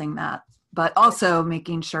addressing that, but also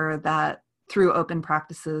making sure that through open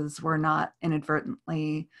practices, we're not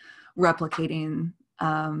inadvertently replicating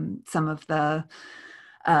some of the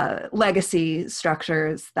legacy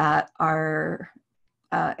structures that are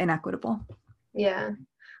inequitable. Yeah.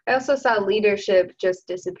 I also saw leadership just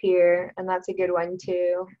disappear, and that's a good one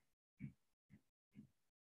too.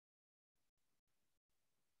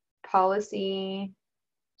 Policy,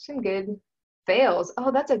 some good fails.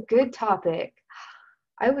 Oh, that's a good topic.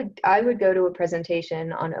 I would go to a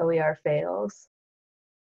presentation on OER fails.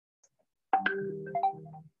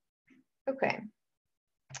 Okay.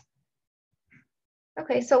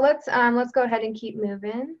 Okay, so let's go ahead and keep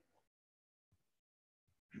moving.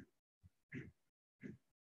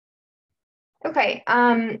 Okay,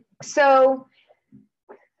 so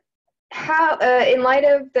how, in light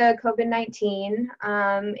of the COVID-19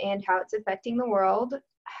 and how it's affecting the world,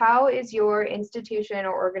 how is your institution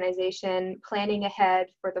or organization planning ahead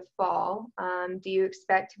for the fall? Do you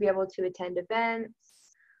expect to be able to attend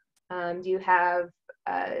events? Do you have,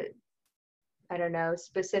 I don't know,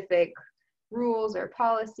 specific rules or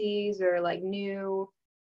policies or like new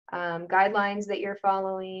guidelines that you're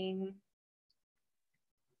following?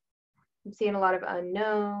 I'm seeing a lot of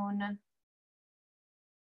unknown.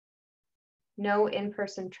 No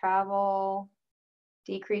in-person travel,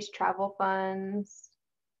 decreased travel funds.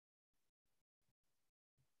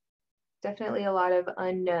 Definitely a lot of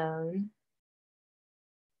unknown.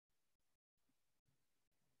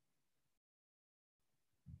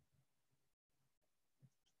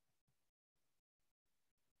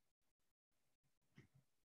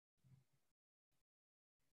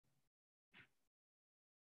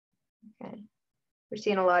 Okay. We're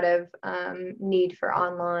seeing a lot of need for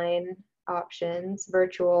online options,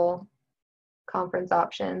 virtual conference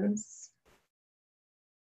options.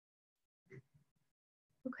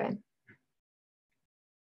 Okay.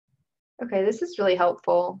 Okay, this is really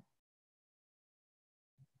helpful.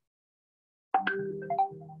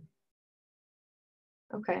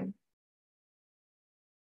 Okay.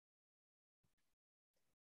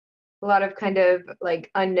 a lot of kind of like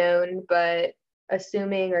unknown, but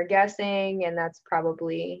assuming or guessing, and that's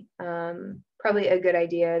probably probably a good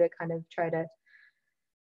idea to kind of try to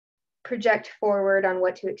project forward on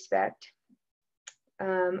what to expect.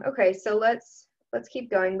 Okay, so let's keep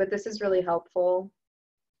going, but this is really helpful.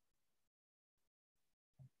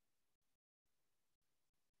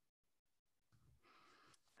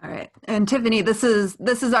 All right, and Tiffany, this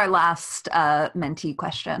is our last Menti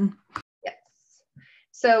question. Yes.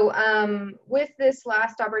 So with this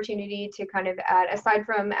last opportunity to kind of add, aside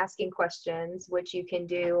from asking questions, which you can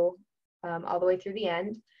do all the way through the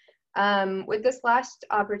end, with this last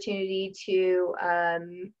opportunity to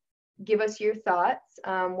give us your thoughts,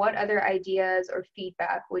 what other ideas or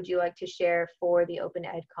feedback would you like to share for the Open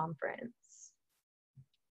Ed conference?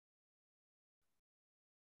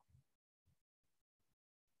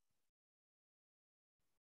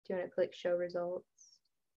 Do you want to click show results?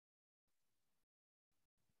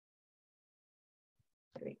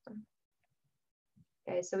 There we go.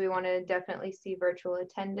 Okay, so we want to definitely see virtual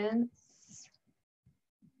attendance.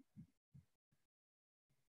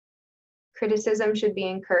 Criticism should be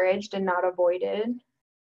encouraged and not avoided.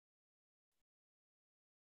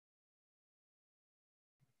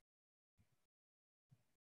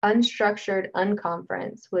 Unstructured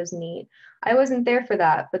unconference was neat. I wasn't there for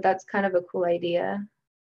that, but that's kind of a cool idea.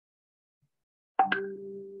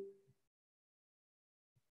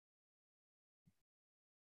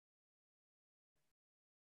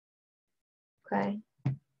 Okay.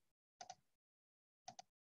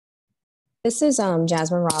 This is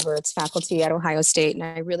Jasmine Roberts, faculty at Ohio State, and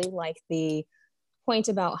I really like the point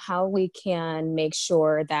about how we can make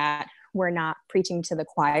sure that we're not preaching to the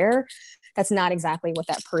choir. That's not exactly what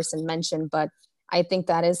that person mentioned, but I think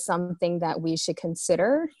that is something that we should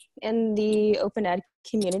consider in the Open Ed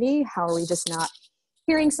community. How are we just not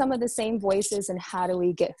hearing some of the same voices, and how do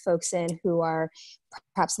we get folks in who are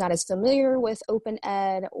perhaps not as familiar with Open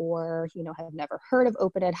Ed or have never heard of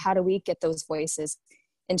Open Ed? How do we get those voices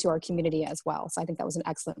into our community as well? So I think that was an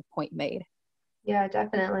excellent point made. Yeah,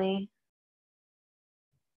 definitely.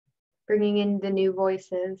 Bringing in the new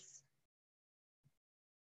voices.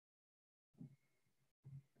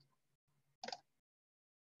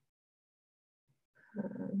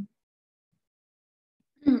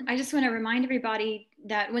 I just want to remind everybody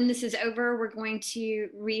that when this is over, we're going to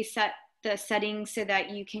reset the settings so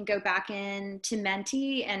that you can go back into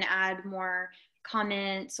Menti and add more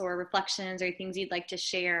comments or reflections or things you'd like to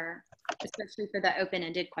share, especially for the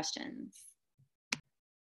open-ended questions.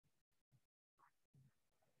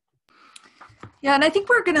 Yeah, and I think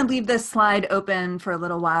we're going to leave this slide open for a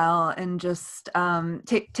little while and just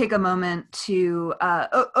take a moment to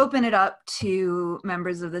open it up to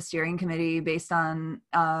members of the steering committee based on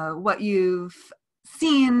what you've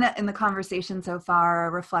seen in the conversation so far,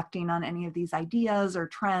 reflecting on any of these ideas or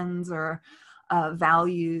trends or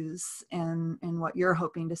values in what you're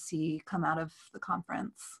hoping to see come out of the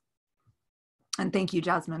conference. And thank you,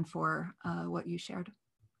 Jasmine, for what you shared.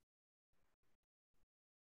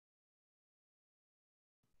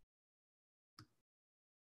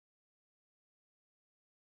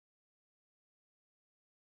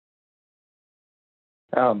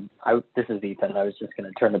 This is Ethan. I was just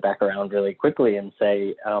going to turn it back around really quickly and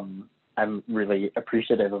say I'm really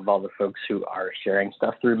appreciative of all the folks who are sharing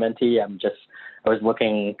stuff through Menti. I was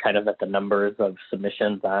looking kind of at the numbers of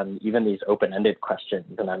submissions on even these open-ended questions,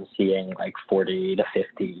 and I'm seeing like 40 to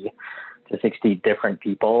 50 to 60 different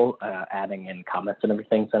people adding in comments and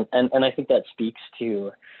everything. And I think that speaks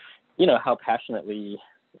to, how passionately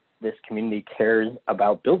this community cares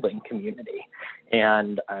about building community.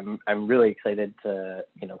 And I'm really excited to,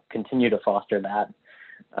 continue to foster that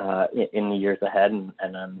in the years ahead.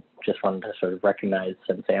 And just wanted to sort of recognize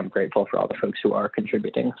and say I'm grateful for all the folks who are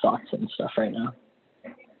contributing thoughts and stuff right now.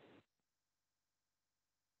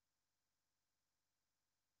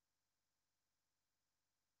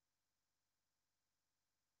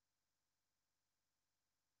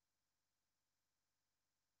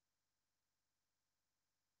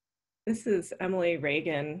 This is Emily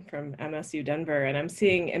Reagan from MSU Denver, and I'm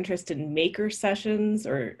seeing interest in maker sessions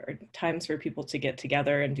or times for people to get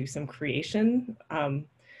together and do some creation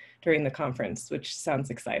during the conference, which sounds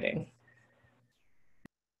exciting.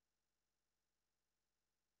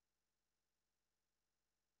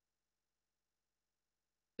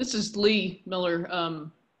 This is Lee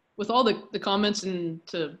Miller. With all the comments and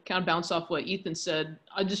to kind of bounce off what Ethan said,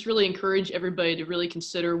 I just really encourage everybody to really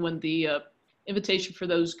consider when the invitation for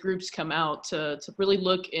those groups come out to really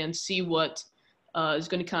look and see what is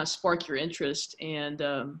going to kind of spark your interest. And,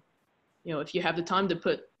 if you have the time to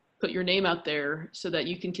put put your name out there so that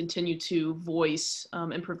you can continue to voice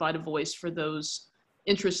and provide a voice for those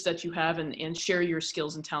interests that you have, and share your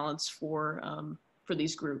skills and talents for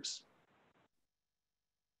these groups.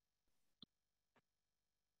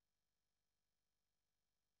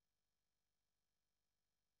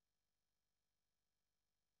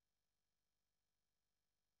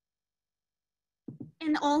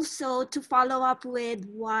 And also to follow up with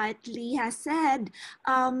what Lee has said,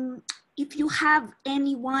 if you have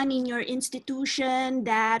anyone in your institution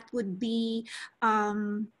that would be,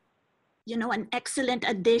 you know, an excellent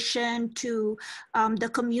addition to the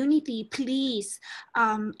community, please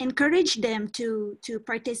encourage them to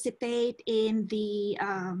participate in the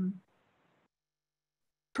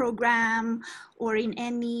program or in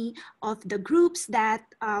any of the groups that,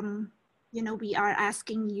 you know, we are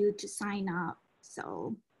asking you to sign up.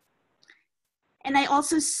 So, and I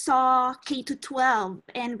also saw K-12,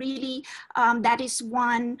 and really that is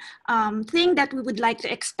one thing that we would like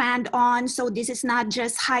to expand on. So this is not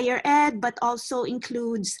just higher ed, but also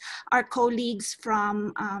includes our colleagues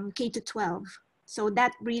from K-12. So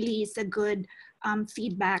that really is a good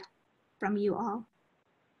feedback from you all.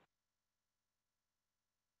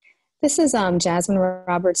 This is Jasmine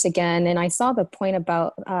Roberts again, and I saw the point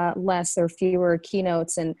about less or fewer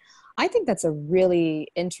keynotes, and I think that's a really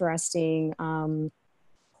interesting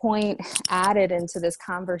point added into this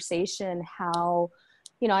conversation. How,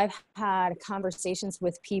 you know, I've had conversations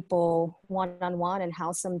with people one-on-one, and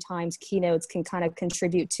how sometimes keynotes can kind of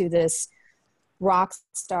contribute to this rock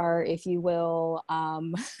star, if you will,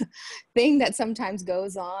 thing that sometimes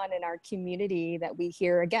goes on in our community that we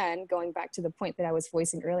hear, again, going back to the point that I was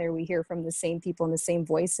voicing earlier, we hear from the same people and the same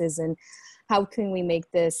voices. And how can we make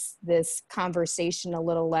this conversation a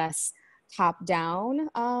little less top down,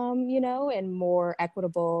 you know, and more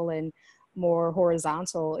equitable and more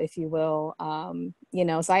horizontal, if you will, you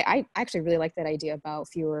know, so I actually really like that idea about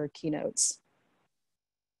fewer keynotes.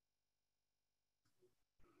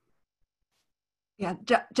 Yeah,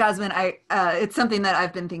 Jasmine, it's something that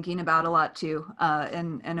I've been thinking about a lot too,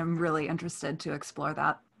 and I'm really interested to explore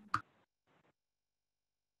that.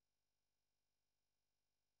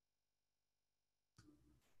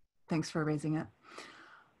 Thanks for raising it.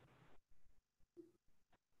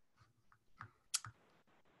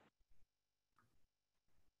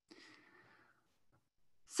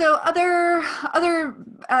 So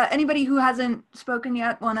anybody who hasn't spoken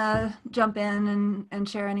yet want to jump in and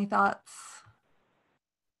share any thoughts?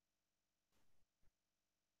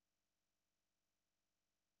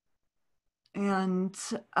 And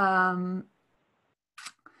I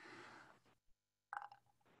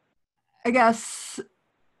guess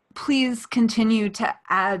please continue to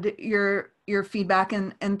add your feedback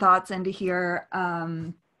and thoughts into here.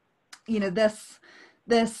 You know,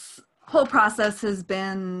 this whole process has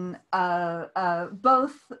been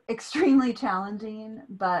both extremely challenging,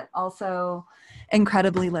 but also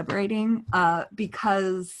incredibly liberating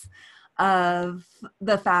because of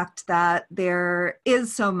the fact that there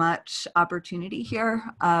is so much opportunity here.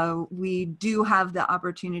 We do have the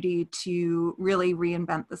opportunity to really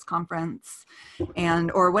reinvent this conference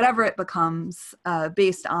or whatever it becomes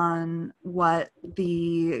based on what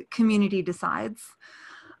the community decides.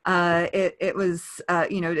 It was,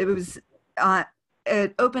 you know, it was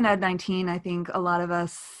at Open Ed 19, I think a lot of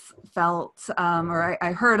us felt, or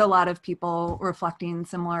I heard a lot of people reflecting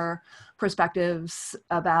similar perspectives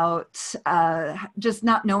about just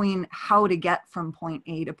not knowing how to get from point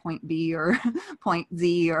A to point B or point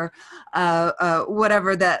Z or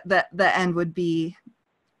whatever the end would be.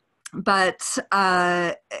 But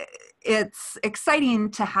it's exciting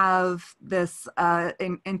to have this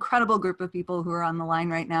incredible group of people who are on the line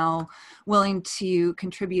right now willing to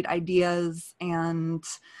contribute ideas and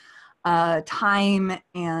time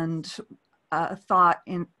and thought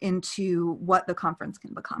into what the conference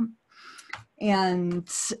can become. And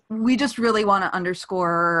we just really want to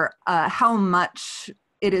underscore how much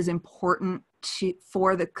it is important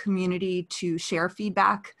for the community to share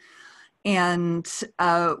feedback. And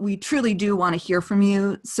we truly do want to hear from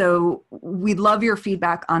you. So we'd love your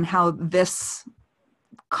feedback on how this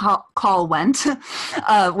call went,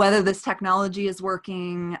 whether this technology is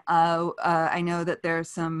working. I know that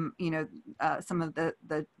there's some, you know, some of the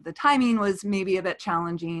timing was maybe a bit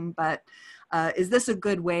challenging, but is this a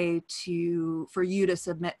good way for you to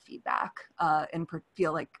submit feedback and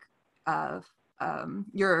feel like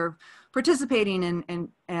you're participating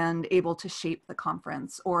and able to shape the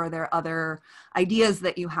conference? Or are there other ideas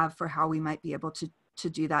that you have for how we might be able to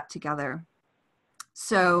do that together?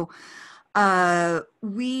 So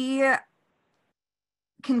we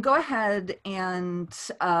can go ahead and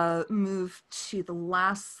move to the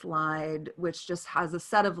last slide, which just has a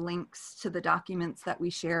set of links to the documents that we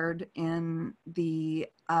shared in the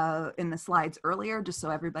slides earlier, just so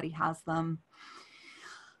everybody has them.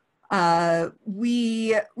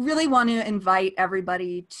 We really want to invite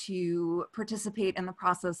everybody to participate in the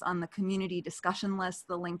process on the community discussion list.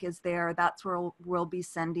 The link is there. That's where we'll be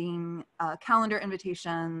sending calendar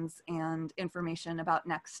invitations and information about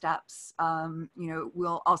next steps. You know,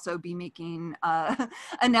 we'll also be making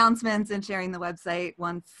announcements and sharing the website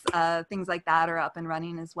once things like that are up and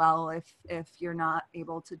running as well, if you're not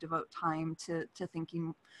able to devote time to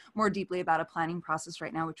thinking more deeply about a planning process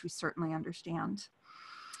right now, which we certainly understand.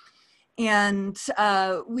 And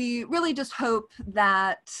we really just hope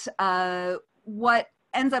that what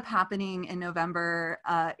ends up happening in November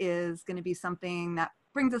is going to be something that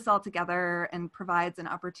brings us all together and provides an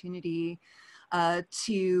opportunity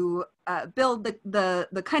to build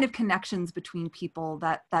the kind of connections between people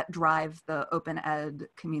that drive the open ed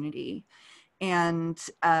community. And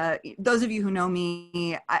those of you who know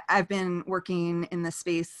me, I've been working in this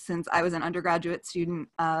space since I was an undergraduate student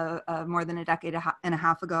more than a decade and a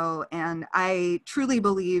half ago. And I truly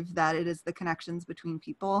believe that it is the connections between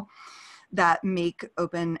people that make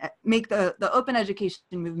the open education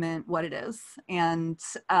movement what it is. And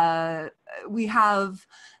we have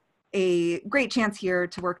a great chance here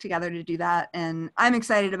to work together to do that, and I'm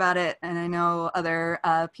excited about it, and I know other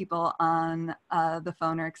people on the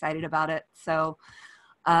phone are excited about it. So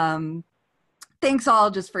thanks all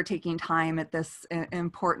just for taking time at this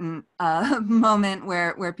important moment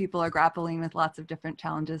where people are grappling with lots of different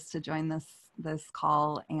challenges to join this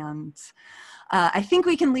call. And I think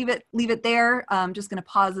we can leave it there. I'm just going to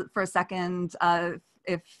pause it for a second.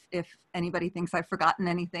 If anybody thinks I've forgotten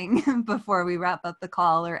anything before we wrap up the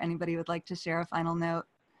call, or anybody would like to share a final note.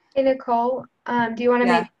 Hey, Nicole, do you want to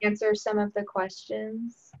maybe answer some of the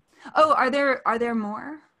questions? Oh, are there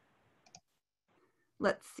more?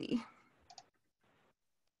 Let's see.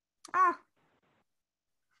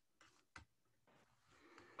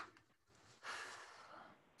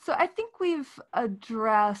 So I think we've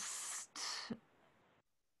addressed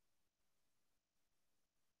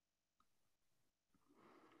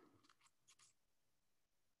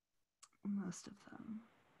most of them.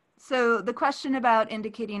 So the question about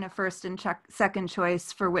indicating a first and second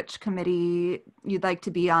choice for which committee you'd like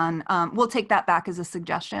to be on, we'll take that back as a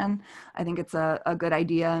suggestion. I think it's a good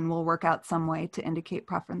idea, and we'll work out some way to indicate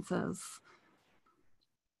preferences.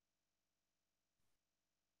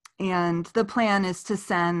 And the plan is to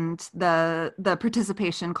send the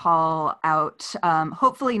participation call out,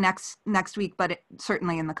 hopefully next week, but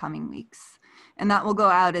certainly in the coming weeks. And that will go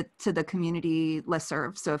out to the community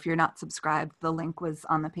listserv. So if you're not subscribed, the link was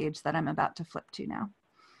on the page that I'm about to flip to now.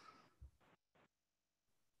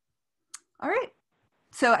 All right.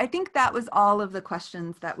 So I think that was all of the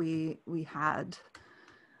questions that we had.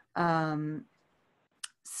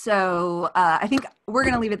 So I think we're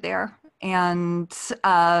going to leave it there. And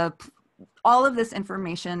all of this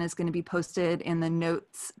information is going to be posted in the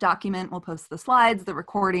notes document. We'll post the slides, the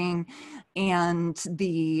recording, and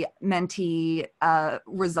the Menti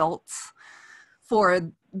results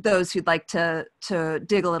for those who'd like to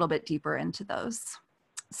dig a little bit deeper into those.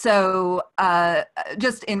 So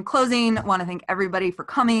just in closing, I want to thank everybody for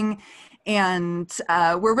coming. And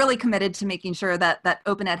we're really committed to making sure that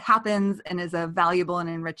Open Ed happens and is a valuable and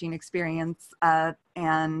enriching experience,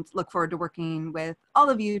 and look forward to working with all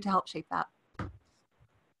of you to help shape that.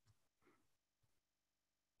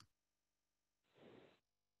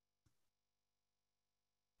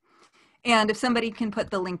 And if somebody can put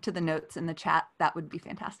the link to the notes in the chat, that would be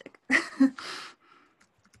fantastic.